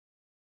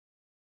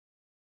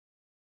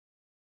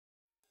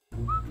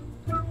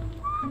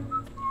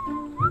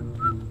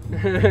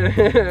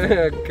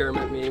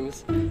Kermit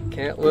memes.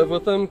 Can't live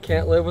with them,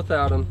 can't live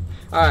without them.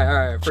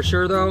 Alright, for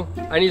sure though,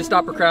 I need to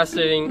stop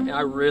procrastinating.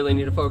 I really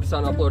need to focus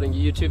on uploading a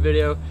YouTube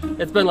video.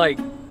 It's been like,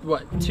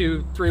 what,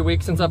 2-3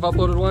 weeks since I've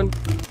uploaded one?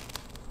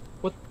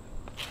 What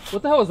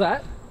the hell was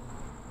that?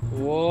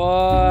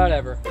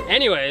 Whatever.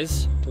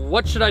 Anyways,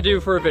 what should I do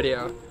for a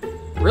video?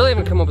 Really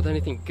haven't come up with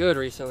anything good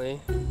recently.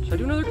 Should I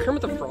do another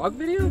Kermit the Frog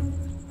video?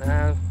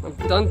 I've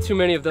done too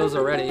many of those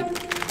already.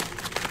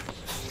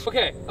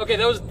 Okay,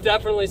 that was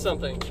definitely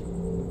something.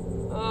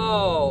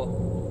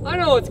 Oh, I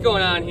know what's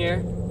going on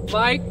here.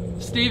 Mike,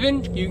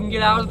 Steven, you can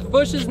get out of the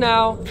bushes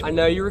now. I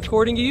know you're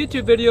recording a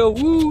YouTube video.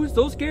 Woo,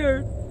 so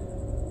scared.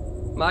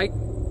 Mike,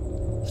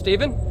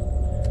 Steven?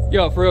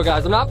 Yo, for real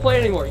guys, I'm not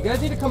playing anymore. You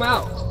guys need to come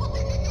out.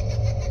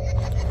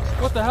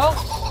 What the hell?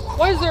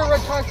 Why is there a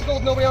red tricycle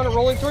with nobody on it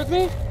rolling towards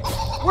me?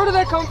 Where did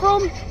that come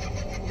from?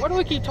 Why do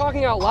I keep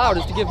talking out loud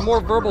is to give more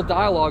verbal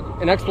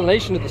dialogue and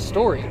explanation to the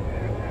story.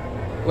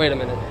 Wait a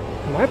minute.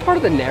 Am I part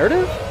of the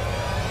narrative?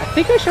 I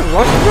think I should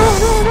run.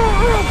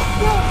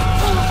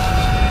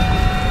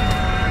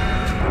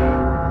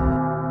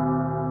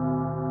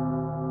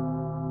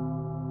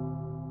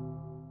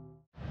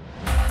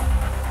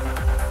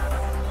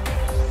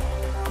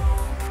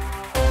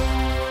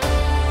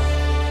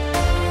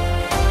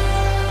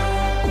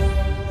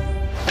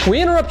 We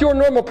interrupt your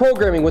normal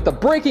programming with a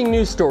breaking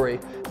news story.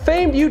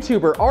 Famed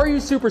YouTuber Are You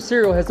Super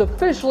Serial has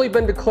officially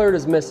been declared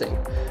as missing.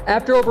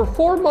 After over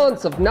 4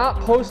 months of not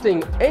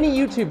posting any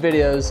YouTube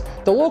videos,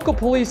 the local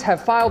police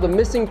have filed a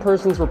missing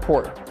persons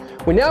report.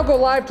 We now go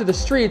live to the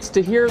streets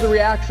to hear the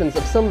reactions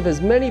of some of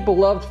his many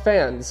beloved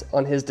fans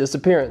on his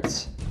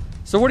disappearance.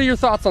 So what are your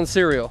thoughts on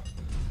cereal?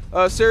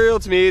 Cereal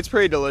to me, it's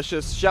pretty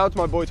delicious. Shout out to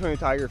my boy Tony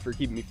Tiger for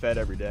keeping me fed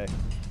every day.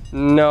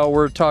 No,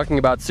 we're talking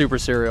about Super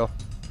Cereal.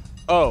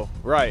 Oh,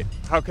 right.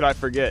 How could I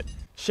forget?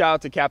 Shout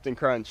out to Captain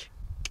Crunch.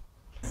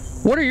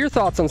 What are your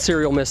thoughts on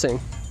cereal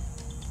missing?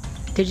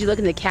 Did you look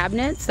in the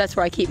cabinets? That's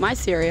where I keep my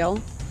cereal.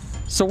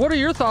 So what are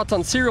your thoughts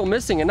on cereal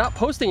missing and not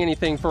posting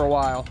anything for a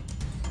while?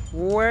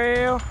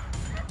 Well,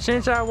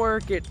 since I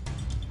work at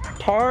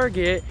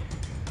Target,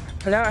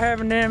 without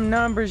having them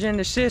numbers in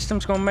the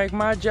system's gonna make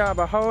my job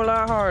a whole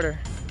lot harder.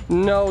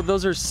 No,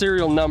 those are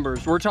serial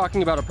numbers. We're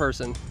talking about a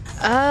person.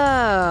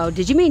 Oh,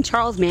 did you mean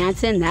Charles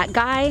Manson, that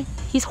guy?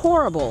 He's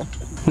horrible.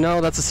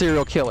 No, that's a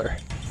serial killer.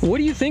 What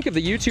do you think of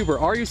the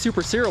YouTuber Are You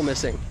Super Serial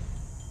missing?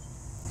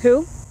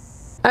 Who?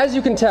 As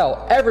you can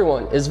tell,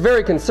 everyone is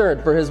very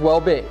concerned for his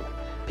well-being.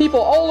 People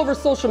all over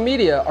social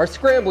media are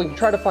scrambling to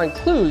try to find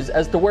clues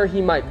as to where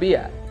he might be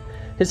at.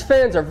 His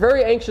fans are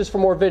very anxious for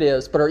more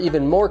videos, but are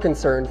even more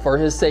concerned for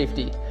his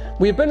safety.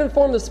 We have been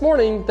informed this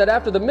morning that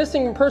after the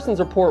missing persons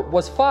report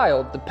was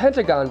filed, the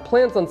Pentagon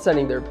plans on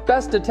sending their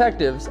best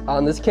detectives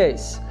on this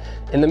case.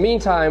 In the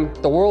meantime,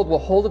 the world will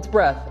hold its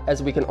breath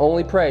as we can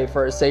only pray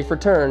for a safe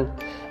return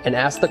and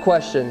ask the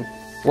question,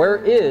 where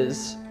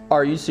is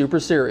Are You Super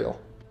Serial?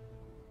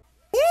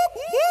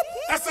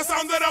 That's the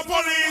sound of the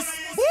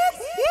police.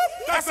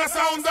 That's the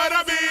sound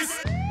of the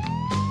beast.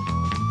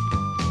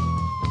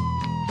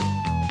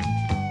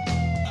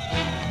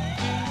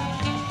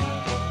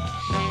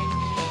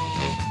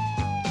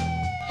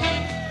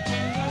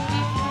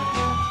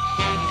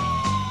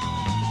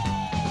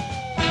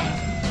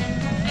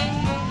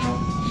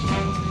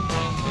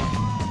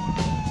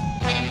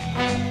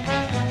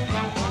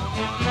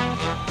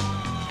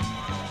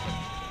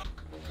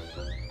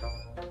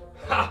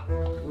 Ha!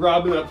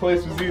 Robbing that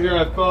place was easier than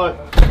I thought.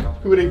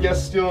 Who would have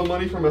guessed stealing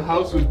money from a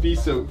house would be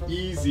so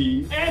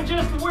easy? And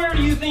just where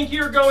do you think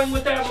you're going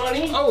with that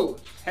money? Oh,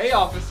 hey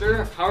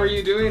officer, how are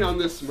you doing on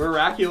this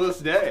miraculous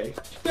day?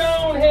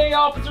 Don't hey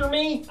officer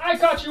me! I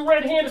caught you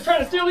red-handed trying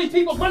to steal these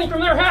people's money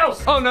from their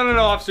house! Oh, no,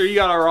 officer, you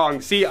got it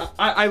wrong. See,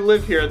 I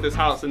live here at this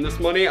house, and this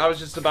money I was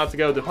just about to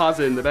go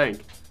deposit in the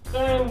bank.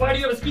 Why do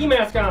you have a ski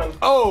mask on?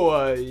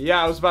 Oh,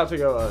 yeah, I was about to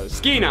go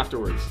skiing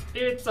afterwards.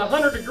 It's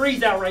 100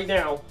 degrees out right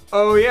now.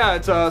 Oh, yeah,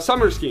 it's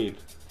summer skiing.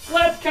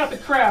 Let's cut the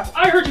crap.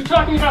 I heard you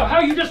talking about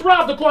how you just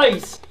robbed the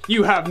place.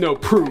 You have no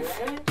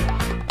proof.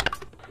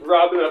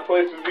 Robbing that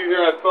place was easier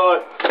than I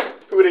thought.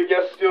 Who would have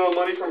guessed stealing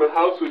money from a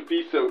house would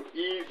be so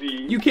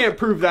easy? You can't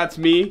prove that's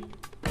me.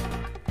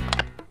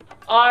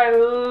 I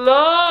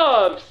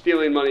love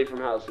stealing money from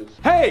houses.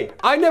 Hey,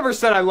 I never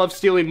said I love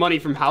stealing money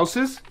from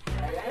houses.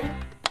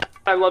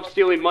 I love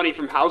stealing money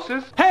from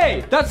houses.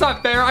 Hey, that's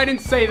not fair. I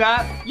didn't say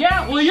that.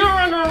 Yeah, well, you're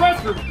under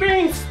arrest for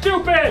being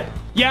stupid.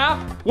 Yeah,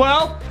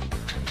 well.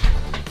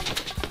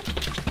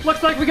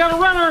 Looks like we got a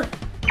runner.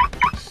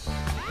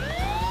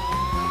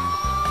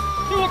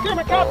 To the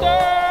Kermit-copter!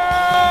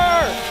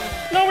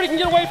 Nobody can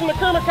get away from the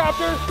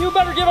Kermit-copter. You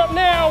better give up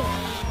now.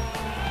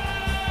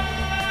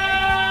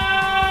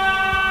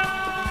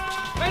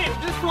 Man,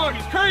 this frog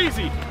is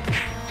crazy.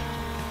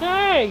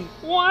 Hey,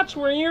 watch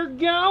where you're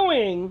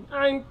going.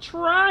 I'm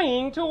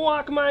trying to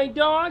walk my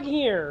dog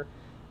here.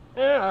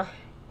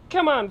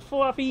 Come on,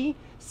 Fluffy.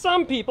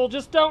 Some people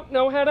just don't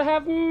know how to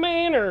have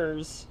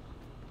manners.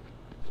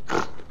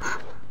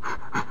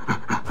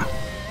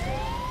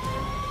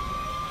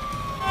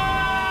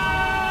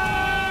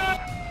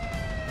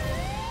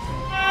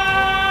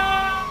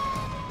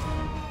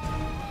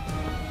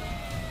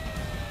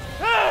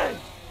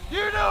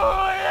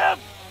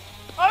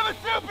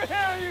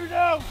 superhero, you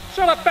know!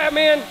 Shut up, fat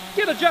man!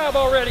 Get a job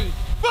already!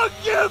 Fuck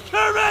you,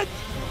 Kermit!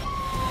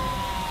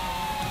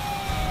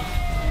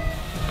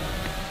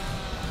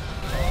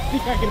 I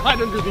think I can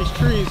hide under these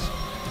trees.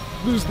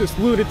 Lose this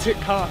lunatic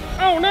cop.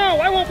 Oh no,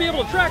 I won't be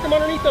able to track him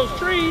underneath those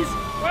trees.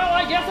 Well,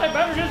 I guess I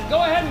better just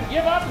go ahead and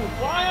give up and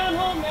fly on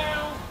home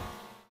now.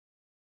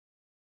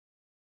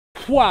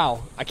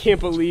 Wow, I can't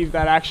believe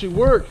that actually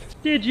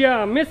worked. Did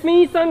ya miss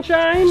me,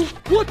 sunshine?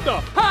 What the?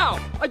 How?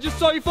 I just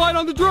saw you flying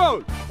on the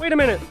drone. Wait a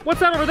minute, what's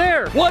that over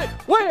there? What?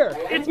 Where?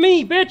 It's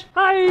me, bitch.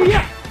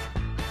 Hiya!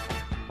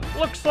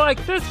 Looks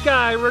like this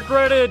guy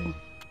regretted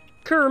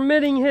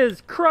committing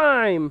his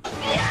crime.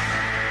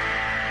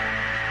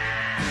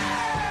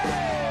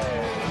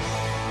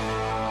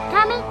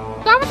 Kermit,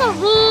 that was a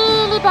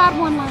really bad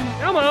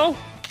one-liner. Elmo,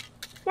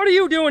 what are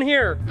you doing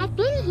here? I've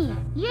been here.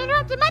 You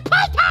interrupted my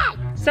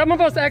playtime. Some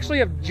of us actually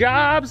have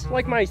jobs,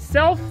 like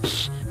myself.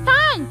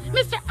 Fine,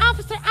 Mr.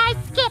 Officer, I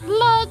skip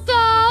leg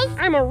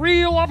day. I'm a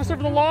real officer of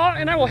the law,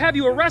 and I will have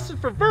you arrested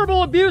for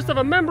verbal abuse of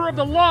a member of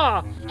the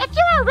law. If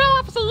you were a real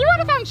officer, you would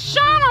have found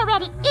Sean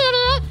already,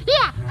 idiot.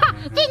 Yeah, ha,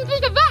 didn't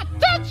think of that,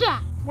 did ya?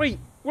 Wait,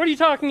 what are you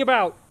talking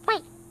about?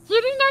 Wait,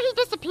 you didn't know he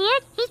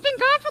disappeared? He's been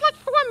gone for like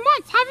 4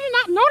 months. Have you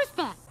not noticed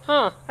that?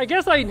 Huh, I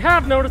guess I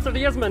have noticed that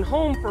he hasn't been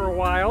home for a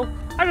while.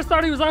 I just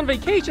thought he was on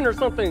vacation or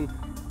something.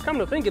 Come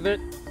to think of it,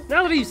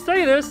 now that you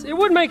say this, it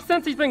would make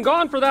sense he's been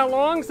gone for that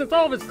long since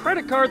all of his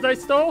credit cards I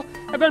stole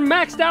have been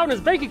maxed out and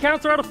his bank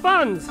accounts are out of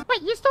funds.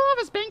 Wait, you stole all of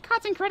his bank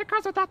cards and credit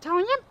cards without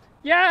telling him?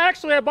 Yeah,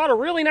 actually, I bought a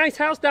really nice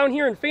house down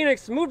here in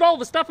Phoenix, moved all of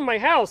his stuff in my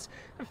house.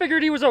 I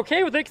figured he was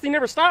okay with it because he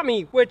never stopped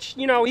me, which,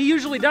 you know, he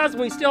usually does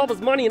when we steal all of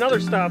his money and other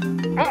stuff.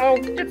 Uh-oh,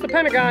 it's the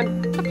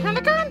Pentagon. The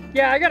Pentagon?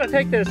 Yeah, I gotta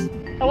take this.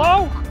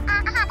 Hello?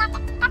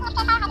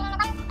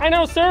 I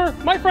know, sir.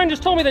 My friend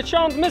just told me that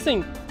Sean's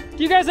missing.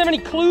 Do you guys have any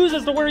clues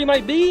as to where he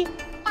might be?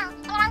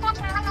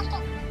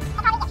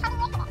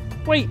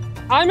 Wait,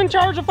 I'm in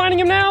charge of finding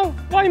him now?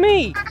 Why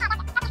me?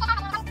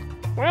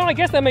 Well, I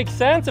guess that makes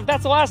sense if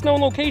that's the last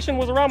known location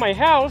was around my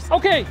house.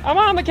 Okay, I'm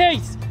on the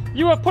case.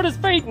 You have put his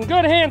fate in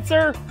good hands,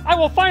 sir. I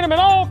will find him at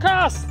all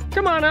costs.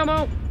 Come on,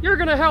 Elmo. You're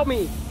gonna help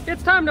me.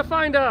 It's time to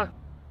find a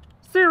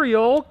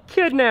serial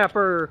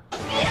kidnapper.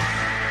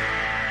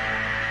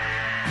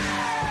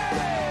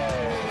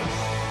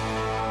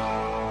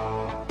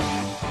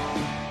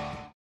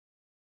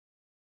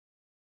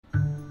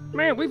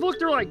 Man, we've looked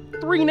through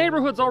like 3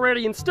 neighborhoods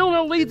already and still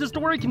no leads as to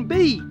where he can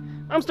be.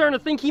 I'm starting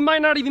to think he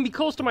might not even be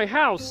close to my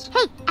house.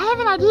 Hey, I have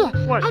an idea.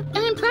 What? I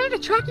implanted a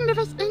tracking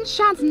device in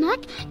Sean's neck.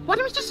 Why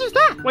don't we just use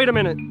that? Wait a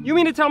minute. You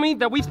mean to tell me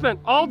that we've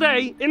spent all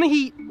day in the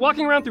heat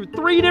walking around through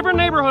 3 different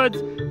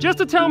neighborhoods just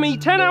to tell me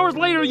 10 hours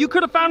later you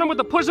could have found him with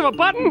the push of a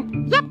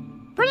button? Yep,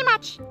 pretty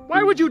much.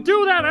 Why would you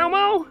do that,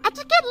 Elmo? I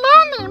just get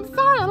lonely. I'm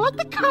sorry. I like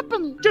the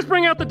company. Just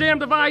bring out the damn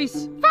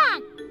device.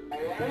 Fine.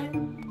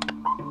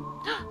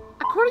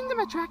 According to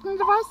my tracking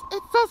device,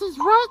 it says he's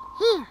right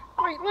here.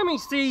 Wait, let me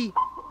see.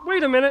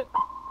 Wait a minute.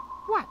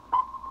 What?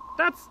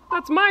 That's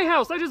my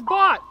house I just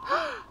bought.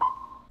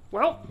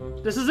 Well,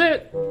 this is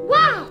it.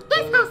 Wow,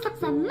 this house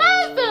looks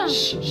amazing.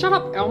 Shh, shut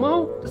up,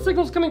 Elmo. The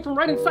signal's coming from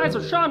right inside,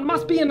 so Sean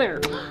must be in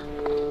there.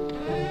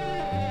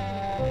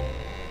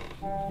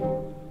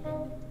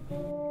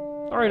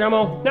 All right,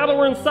 Elmo, now that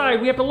we're inside,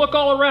 we have to look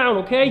all around,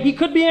 okay? He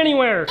could be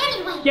anywhere.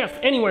 Anywhere. Yes,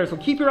 anywhere, so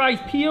keep your eyes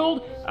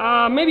peeled.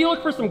 Maybe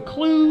look for some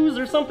clues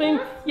or something.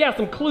 Yeah,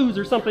 some clues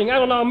or something. I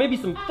don't know, maybe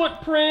some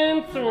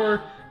footprints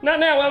or... Not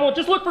now, Elmo,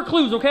 just look for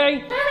clues, okay?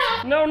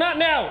 Kermit. No, not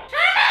now.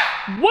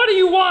 What do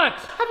you want?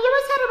 Have you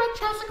always had a red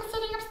tricycle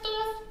sitting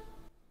upstairs?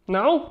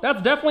 No, that's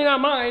definitely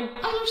not mine.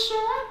 Are you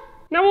sure?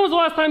 Now, when was the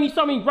last time you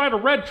saw me ride a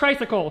red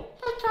tricycle?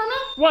 Hey,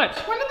 Kermit. What?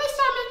 When did they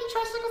start making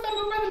tricycles that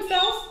move by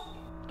themselves?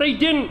 They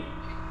didn't.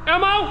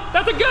 Elmo,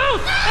 that's a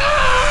ghost!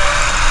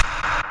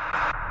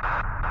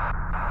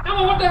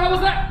 Elmo, what the hell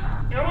was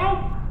that?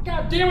 Elmo?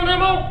 God damn it,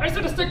 Elmo! I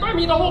said to stick by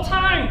me the whole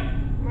time!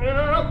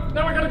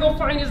 Now I gotta go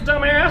find his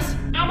dumb ass.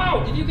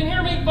 Elmo, if you can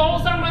hear me, follow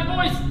the sound of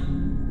my voice.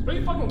 Are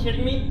you fucking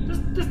kidding me?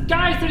 This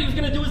guy said he was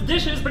gonna do his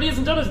dishes, but he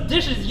hasn't done his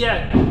dishes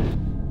yet.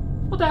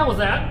 What the hell was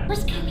that?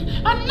 Where's Kermit?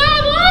 Oh no,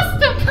 I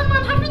lost him! Come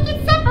on, how do we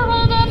get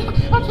separated?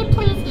 Okay,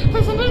 please,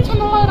 I need to turn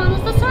the light on.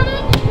 Is this on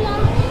it? No.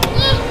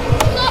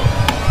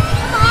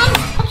 Come on.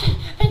 Okay,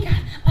 thank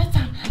God. Lights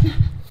on.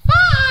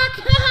 Fuck!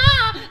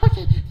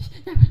 Okay,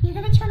 now you're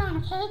gonna turn on,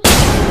 okay?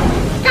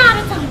 God,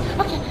 it's on.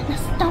 Okay, now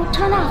don't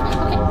turn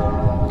off. Okay.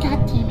 God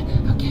damn it.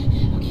 Okay,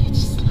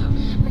 just slow.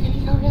 We're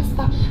gonna go real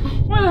slow.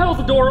 Why the hell is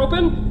the door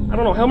open? I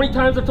don't know how many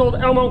times I've told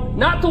Elmo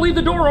not to leave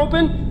the door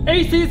open.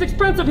 AC is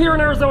expensive here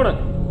in Arizona.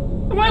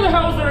 And why the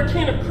hell is there a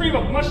can of cream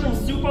of mushroom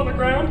soup on the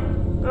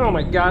ground? Oh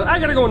my God, I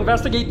gotta go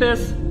investigate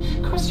this.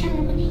 Of course,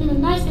 Kermit became a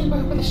nice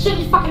neighborhood with a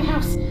shitty fucking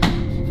house.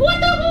 What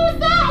the hell was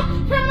that?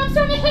 Kermit, I'm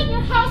starting to hate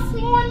your house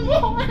more and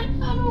more. I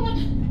don't like...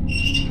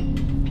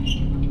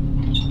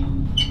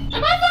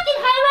 Am I fucking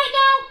high right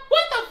now?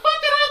 What the fuck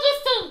did I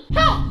just see?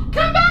 Hell,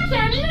 come back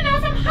here. I need to know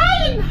if I'm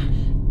hiding.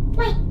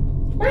 Wait,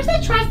 where's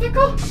that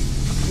tricycle?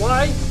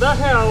 Why the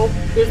hell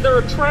is there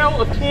a trail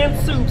of canned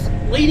soups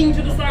leading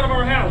to the sidewalk? out of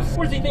our house.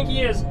 Where does he think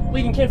he is?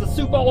 Leaving cans of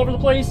soup all over the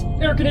place?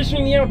 Air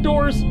conditioning the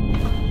outdoors?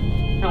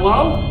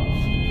 Hello?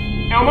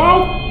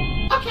 Elmo?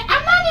 Okay,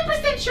 I'm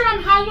 90% sure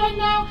I'm high right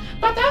now,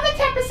 but the other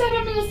 10%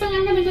 of me is saying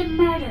I'm gonna get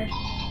murdered.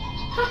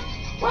 Huh?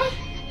 What?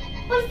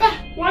 What is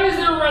that? Why is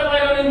there a red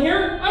light on in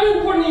here? I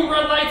didn't put any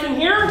red lights in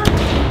here.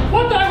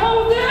 What the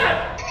hell was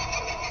that?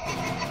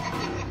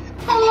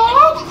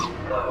 Hello?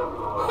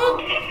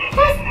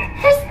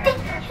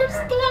 Who's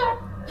there?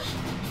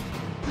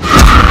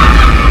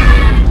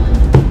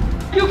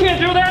 You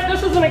can't do that.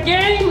 This isn't a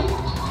game.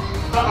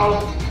 Uh-oh.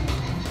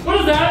 What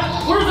is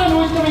that? Where's that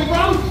noise coming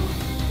from?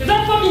 Is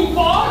that fucking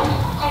fog?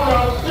 Oh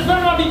no. This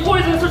better not be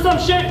poisonous or some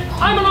shit.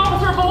 I'm an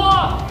officer of the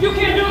law. You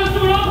can't do this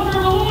to an officer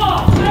of the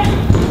law. Hey,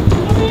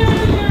 let me out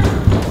of here.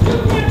 You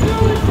can't do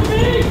this to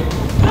me.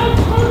 I'm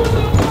screwed with the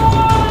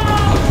law.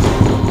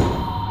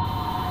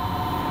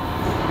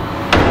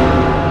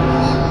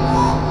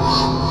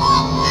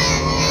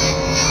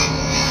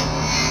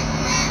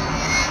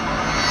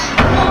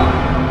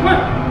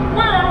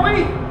 Where are we?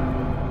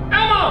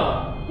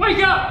 Elmo!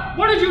 Wake up!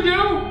 What did you do?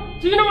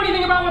 Do you know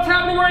anything about what's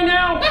happening right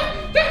now?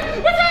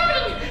 What's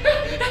happening?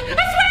 I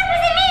swear it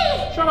wasn't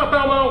me! Shut up,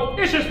 Elmo.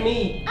 It's just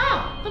me.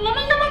 Oh, then let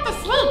me go back to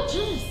sleep,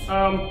 jeez.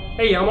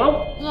 Hey,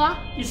 Elmo. Yeah?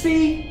 You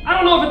see, I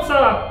don't know if it's,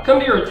 come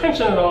to your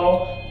attention at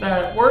all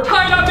that we're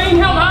tied up being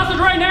held hostage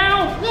right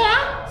now.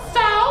 Yeah?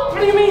 So?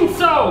 What do you mean,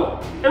 so?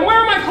 And where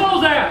are my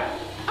clothes at?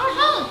 Oh,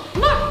 hey,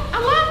 look, a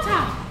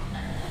laptop.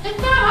 It's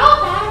not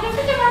all bad. I guess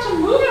we can watch a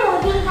movie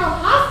or being held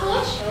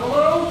hostage.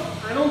 Elmo,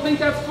 I don't think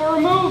that's for a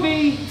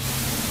movie.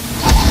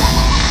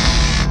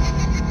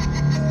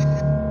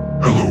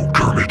 Hello,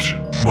 Kermit.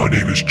 My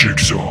name is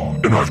Jigsaw,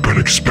 and I've been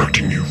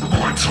expecting you for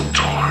quite some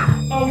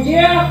time. Oh,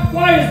 yeah?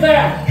 Why is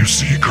that? You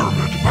see,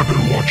 Kermit, I've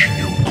been watching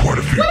you in quite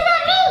a few... What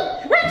about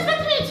me? We're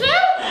expecting me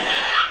too?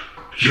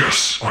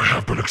 Yes, I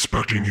have been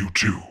expecting you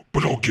too,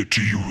 but I'll get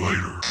to you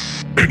later.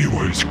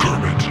 Anyways,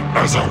 Kermit,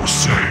 as I was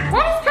saying...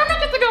 Why does Kermit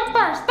get to go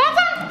first? That's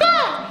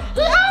unfair!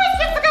 He always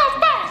gets to go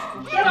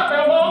first! Shut up,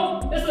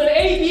 Elmo. This is an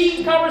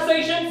AP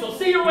conversation, so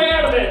see your way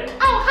out of it.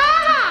 Oh,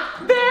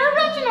 ha! The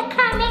original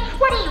Kermit!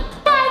 What are you,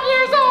 5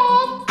 years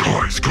old?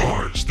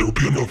 Guys, there'll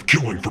be enough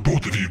killing for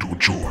both of you to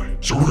enjoy,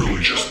 so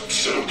really just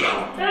settle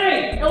down.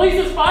 Hey, at least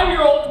this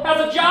 5-year-old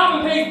has a job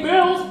and pays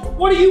bills.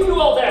 What do you do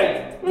all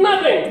day?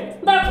 Nothing.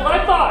 That's what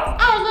I thought.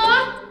 Oh,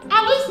 yeah?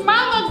 At least my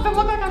legs don't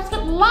look like I'm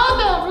skipping leg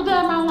day every day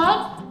of my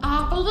life.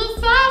 It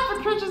is sad for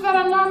creatures that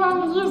are no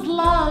longer use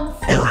legs.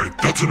 Alright,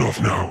 that's enough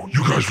now.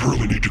 You guys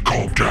really need to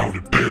calm down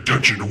and pay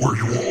attention to where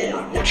you are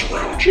and what's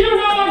around you. You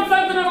know I'm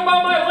sensitive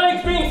about my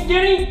legs being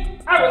skinny.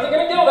 I wasn't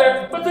gonna go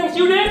there, but since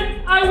you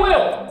did, I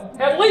will.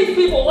 At least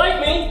people like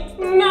me.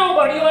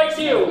 Nobody likes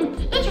you.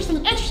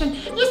 Interesting. You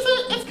see,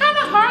 it's kind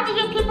of hard to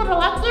get people to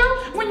like you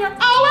when you're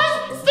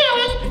always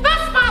stealing the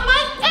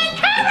spotlight in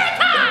camera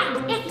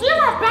time. If you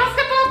were a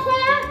basketball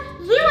player,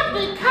 you would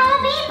be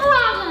Kobe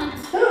Bryant.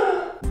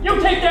 You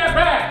take that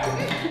back.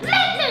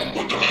 Make me.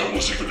 What the hell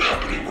is even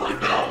happening right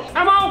now?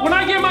 Elmo, when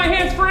I get my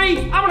hands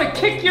free, I'm gonna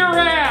kick your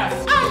ass.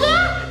 Oh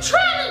yeah?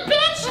 Try me,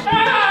 bitch.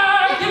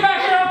 Ah, get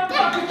back here.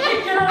 I'll fucking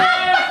kick your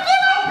ass.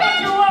 I'll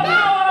pick you up.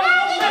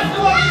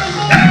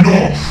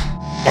 Enough!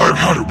 I've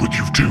had it with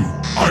you too.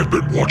 I've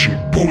been watching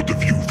both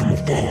of you from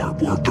afar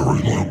for a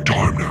very long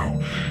time now,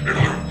 and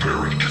I'm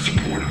very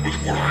disappointed with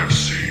what I have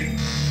seen.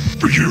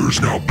 For years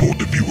now, both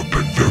of you have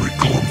been very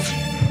clumsy,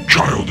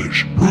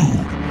 childish,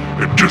 rude,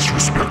 and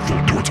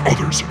disrespectful towards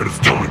others, and it's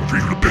time for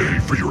you to pay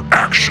for your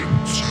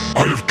actions.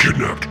 I have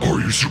kidnapped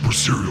RU Super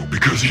Serial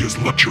because he has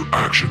let your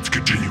actions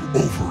continue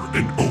over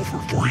and over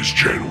for his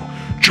channel,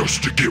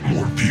 just to get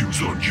more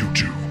views on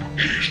YouTube.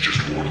 He's just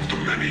one of the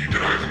many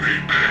that I've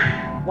made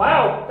pay.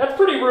 Wow, that's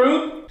pretty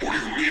rude. What do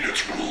you mean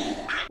it's rude?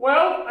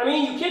 Well, I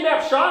mean, you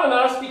kidnapped Sean and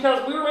us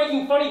because we were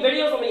making funny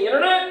videos on the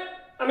internet?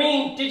 I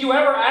mean, did you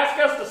ever ask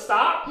us to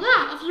stop?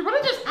 Yeah, if you would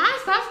have just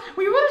asked us,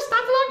 we would have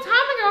stopped a long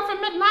time ago if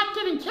it meant not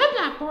getting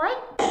kidnapped for it.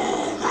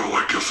 Oh, well,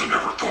 I guess I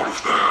never thought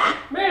of that.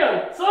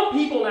 Man, some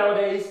people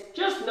nowadays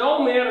just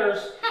no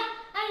manners.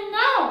 I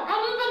know, I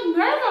need the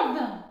nerve of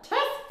them.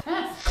 Test.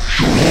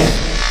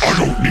 I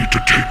don't need to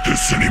take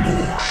this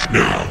anymore.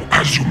 Now,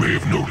 as you may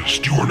have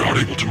noticed, you are not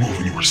able to move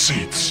in your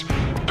seats.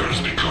 That is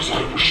because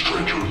I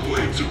restrained your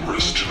legs and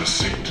wrists to the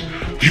seat.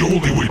 The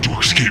only way to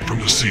escape from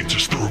the seats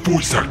is through a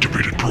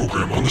voice-activated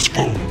program on this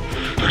phone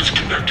that is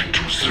connected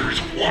to a series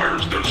of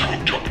wires that is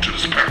hooked up to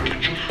this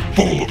package,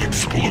 full of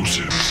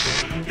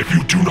explosives. If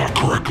you do not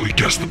correctly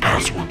guess the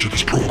password to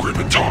this program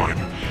in time,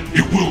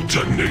 it will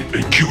detonate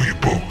and kill you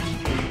both.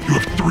 You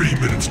have 3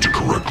 minutes to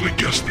correctly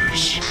guess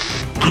this.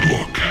 Good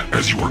luck,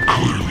 as you are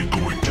clearly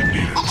going to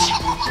need it.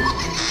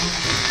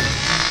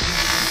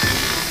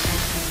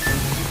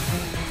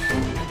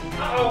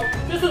 Uh-oh,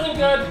 this isn't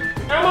good.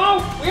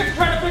 Elmo, we have to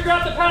try to figure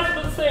out the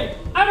password to this thing.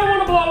 I don't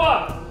want to blow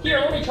up. Here,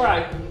 let me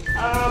try.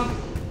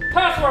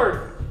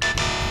 Password.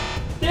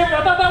 Damn it,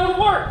 I thought that would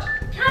have worked.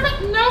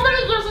 Kermit,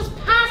 nobody uses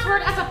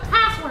password as a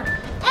password.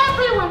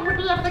 Everyone would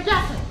be able to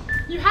guess it.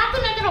 You have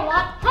to make it a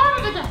lot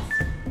harder to guess.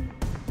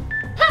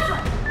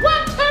 Password,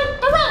 1, 2,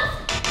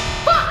 3.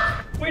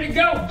 Fuck! Wait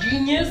you go,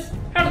 genius.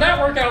 How did that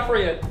work out for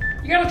you?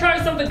 You gotta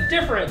try something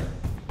different.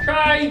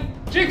 Try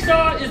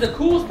Jigsaw is the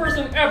coolest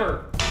person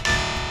ever.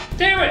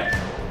 Damn it!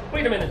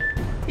 Wait a minute.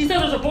 He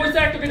said there's a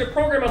voice-activated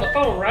program on the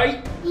phone,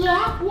 right?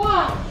 Yeah,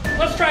 what?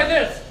 Let's try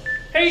this.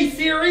 Hey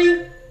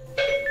Siri,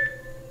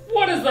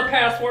 what is the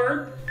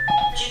password?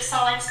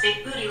 Jigsaw likes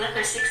big booty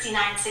liquor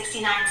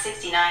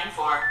 696969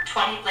 for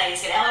 20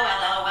 plays at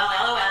LOL.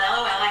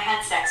 I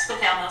had sex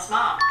with Elmo's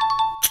mom.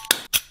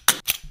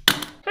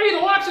 Hey,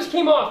 the locks just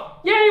came off.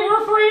 Yay,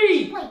 we're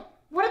free! Wait,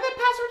 what did that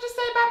password just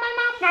say about my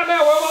mom? Not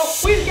now, Elmo.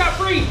 We just got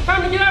free.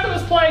 Time to get out of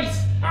this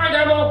place. All right,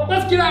 Elmo,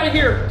 let's get out of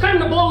here. Time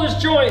to blow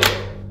this joint.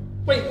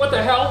 Wait, what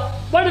the hell?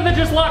 Why did it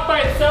just lock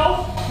by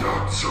itself?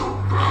 Not so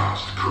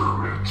fast,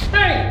 Kermit.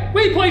 Hey,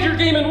 we played your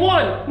game and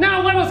won.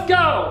 Now let us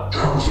go.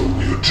 That was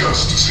only a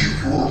test to see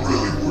if you are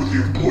really worthy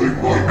of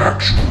playing my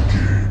actual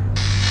game.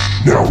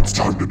 Now it's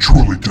time to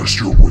truly test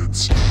your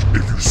wits.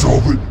 If you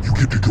solve it, you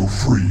get to go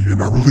free,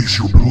 and I release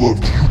your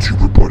beloved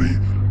YouTuber buddy,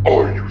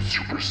 Are You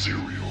Super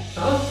Cereal?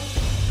 Huh?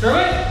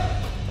 Kermit?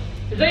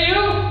 Is that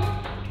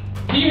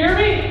you? Can you hear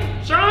me?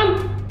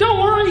 Sean? Don't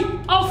worry,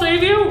 I'll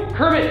save you.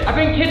 Kermit, I've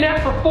been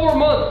kidnapped for 4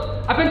 months.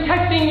 I've been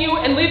texting you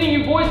and leaving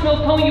you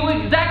voicemails telling you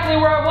exactly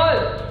where I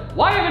was.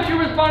 Why haven't you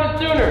responded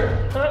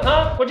sooner?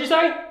 Huh? What'd you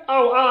say?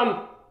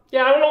 Oh,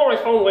 yeah, I don't know where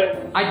my phone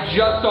went. I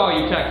just saw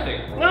you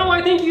texting. No,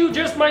 I think you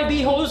just might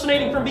be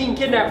hallucinating from being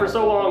kidnapped for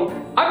so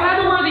long. I've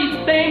had to wear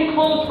these same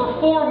clothes for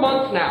 4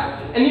 months now,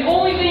 and the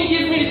only thing he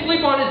gives me to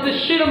sleep on is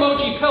this shit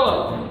emoji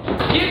pillow.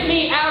 Get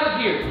me out of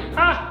here.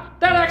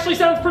 That actually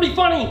sounds pretty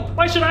funny.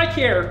 Why should I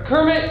care?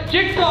 Kermit,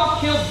 Jigsaw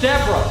killed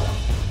Deborah.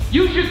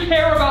 You should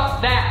care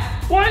about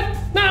that. What?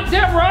 Not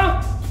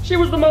Deborah. She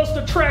was the most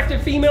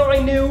attractive female I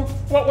knew.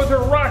 What with her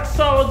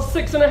rock-solid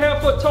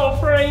 6.5-foot tall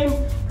frame,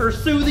 her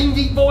soothing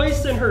deep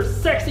voice, and her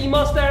sexy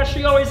mustache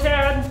she always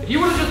had. If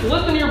you would have just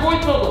listened to your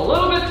voicemails a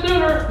little bit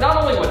sooner, not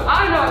only would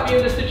I not be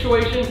in this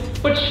situation,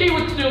 but she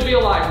would still be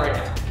alive right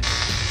now.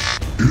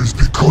 It is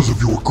because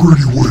of your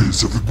greedy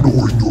ways of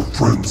ignoring your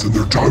friends in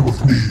their time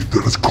of need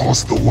that has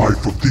cost the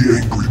life of the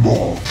angry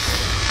mob.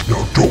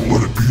 Now don't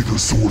let it be the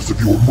source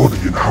of your money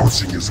and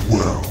housing as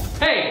well.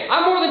 Hey,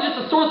 I'm more than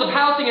just a source of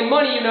housing and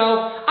money, you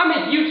know. I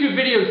make YouTube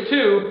videos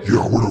too.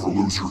 Yeah, whatever,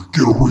 loser.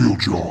 Get a real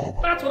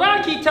job. That's what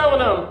I keep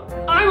telling him.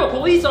 I'm a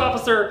police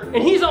officer,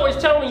 and he's always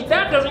telling me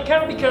that doesn't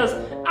count because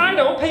I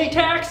don't pay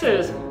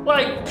taxes.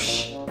 Like,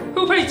 psh,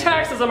 who pays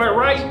taxes, am I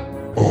right?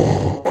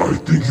 I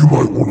think you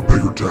might want to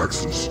pay your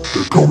taxes.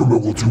 The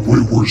government will do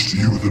way worse to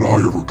you than I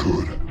ever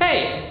could.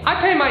 Hey,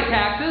 I pay my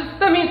taxes.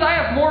 That means I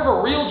have more of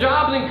a real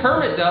job than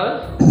Kermit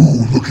does.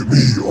 Ooh, look at me.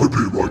 I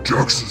pay my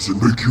taxes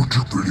and make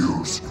YouTube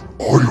videos.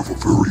 I have a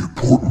very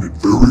important and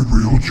very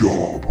real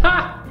job.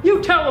 Ha!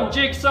 You tell him,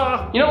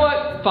 Jigsaw. You know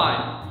what?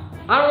 Fine.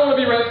 I don't want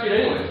to be rescued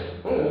anyways.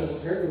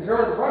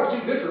 Kermit probably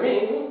too good for me.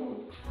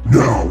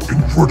 Now,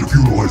 in front of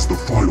you lies the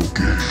final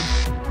game.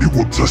 It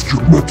will test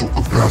your mental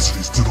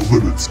capacities to the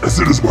limits, as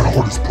it is my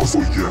hardest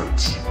puzzle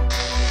yet.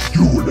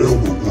 You and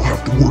Elmo will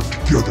have to work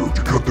together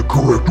to cut the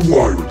correct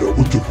wire that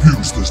will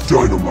defuse this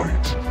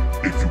dynamite.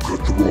 If you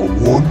cut the wrong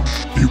one,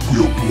 it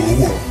will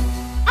blow up.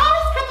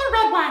 Always cut the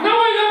red one. No,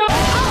 wait, no, no.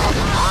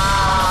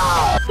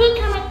 See,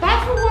 Kermit,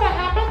 that's what would have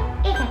happened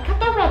if I cut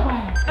the red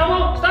one.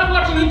 Elmo, stop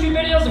watching YouTube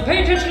videos and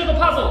pay attention to the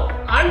puzzle.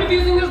 I'm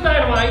defusing this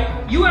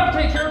dynamite. You have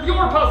to take care of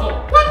your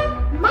puzzle. What?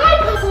 My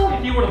puzzle?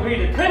 If you would have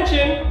paid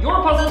attention,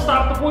 your puzzle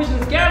stopped the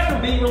poisonous gas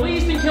from being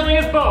released and killing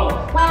us both.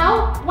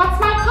 Well, what's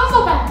my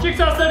puzzle then?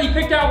 Jigsaw said he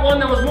picked out one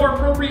that was more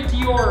appropriate to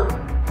your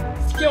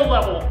skill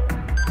level.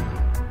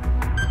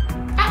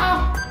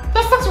 Uh-oh,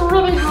 this looks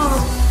really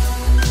hard.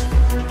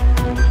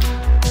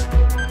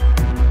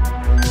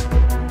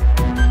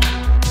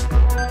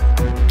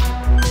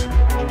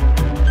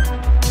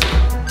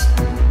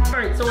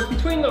 Alright, so it's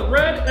between the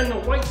red and the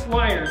white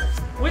wires.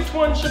 Which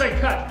one should I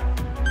cut?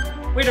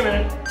 Wait a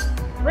minute.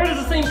 Red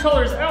is the same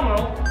color as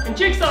Elmo, and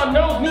Jigsaw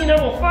knows me and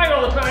Elmo fight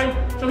all the time,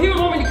 so he would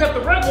want me to cut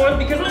the red one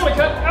because I'm gonna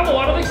cut Elmo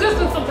out of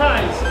existence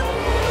sometimes.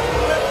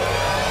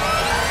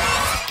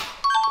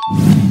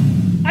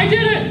 I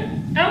did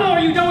it! Elmo, are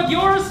you done with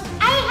yours?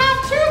 I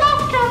have 2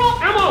 left, Kermit.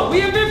 Elmo,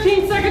 we have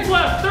 15 seconds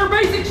left. They're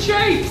basic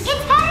shapes.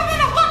 It's harder than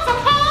it looks,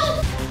 okay?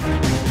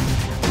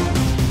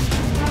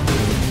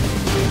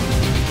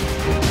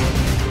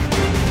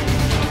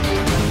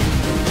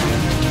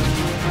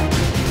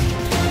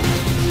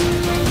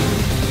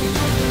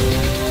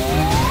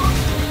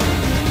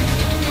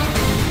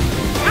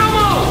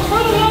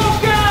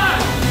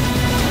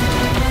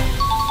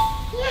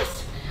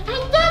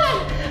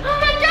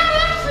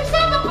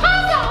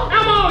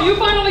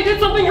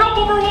 Something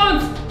helpful for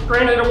once!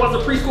 Granted, it was a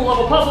preschool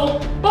level puzzle,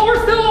 but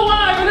we're still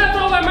alive, and that's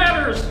all that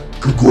matters!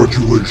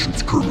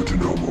 Congratulations, Kermit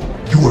and Elmo.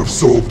 You have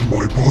solved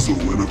my puzzle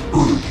and have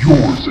earned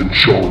yours and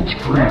Sean's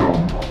freedom.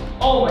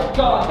 Oh my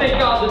god, thank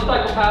god this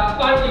psychopath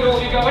finally gonna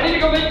let me go. I need to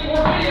go make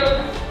more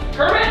videos.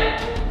 Kermit!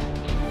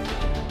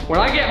 When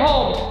I get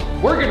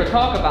home, we're gonna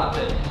talk about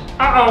this.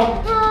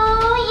 Uh-oh.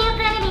 Oh, you're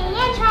gonna be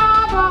in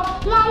trouble.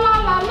 La la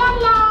la la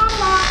la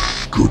la.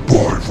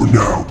 Goodbye for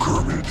now,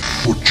 Kermit.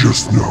 But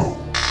just know,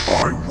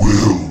 I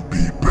will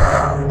be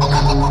back.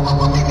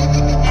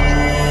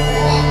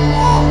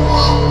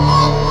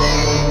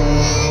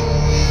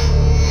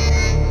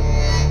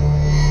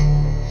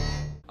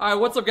 Alright,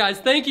 what's up guys?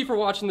 Thank you for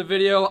watching the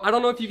video. I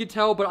don't know if you could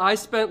tell, but I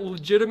spent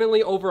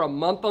legitimately over a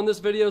month on this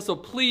video, so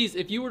please,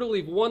 if you were to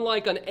leave one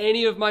like on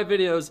any of my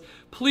videos,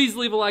 please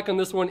leave a like on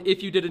this one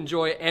if you did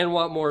enjoy and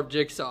want more of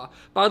Jigsaw.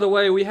 By the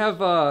way, we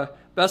have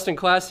Best in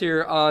Class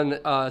here on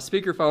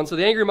speakerphone, so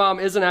the angry mom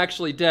isn't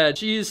actually dead.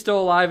 She is still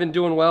alive and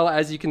doing well,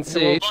 as you can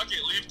see. Fuck it,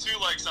 leave 2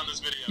 likes on this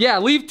video. Yeah,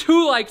 leave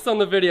 2 likes on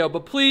the video,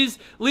 but please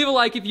leave a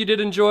like if you did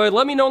enjoy.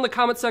 Let me know in the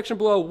comment section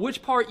below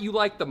which part you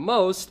liked the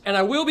most, and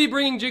I will be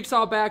bringing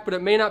Jigsaw back, but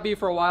it may not be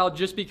for a while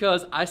just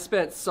because I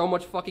spent so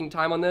much fucking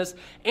time on this,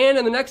 and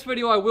in the next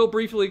video I will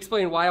briefly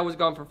explain why I was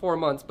gone for 4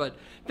 months, but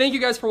thank you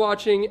guys for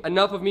watching.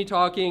 Enough of me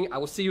talking. I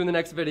will see you in the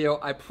next video.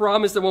 I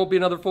promise there won't be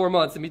another 4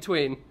 months in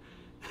between.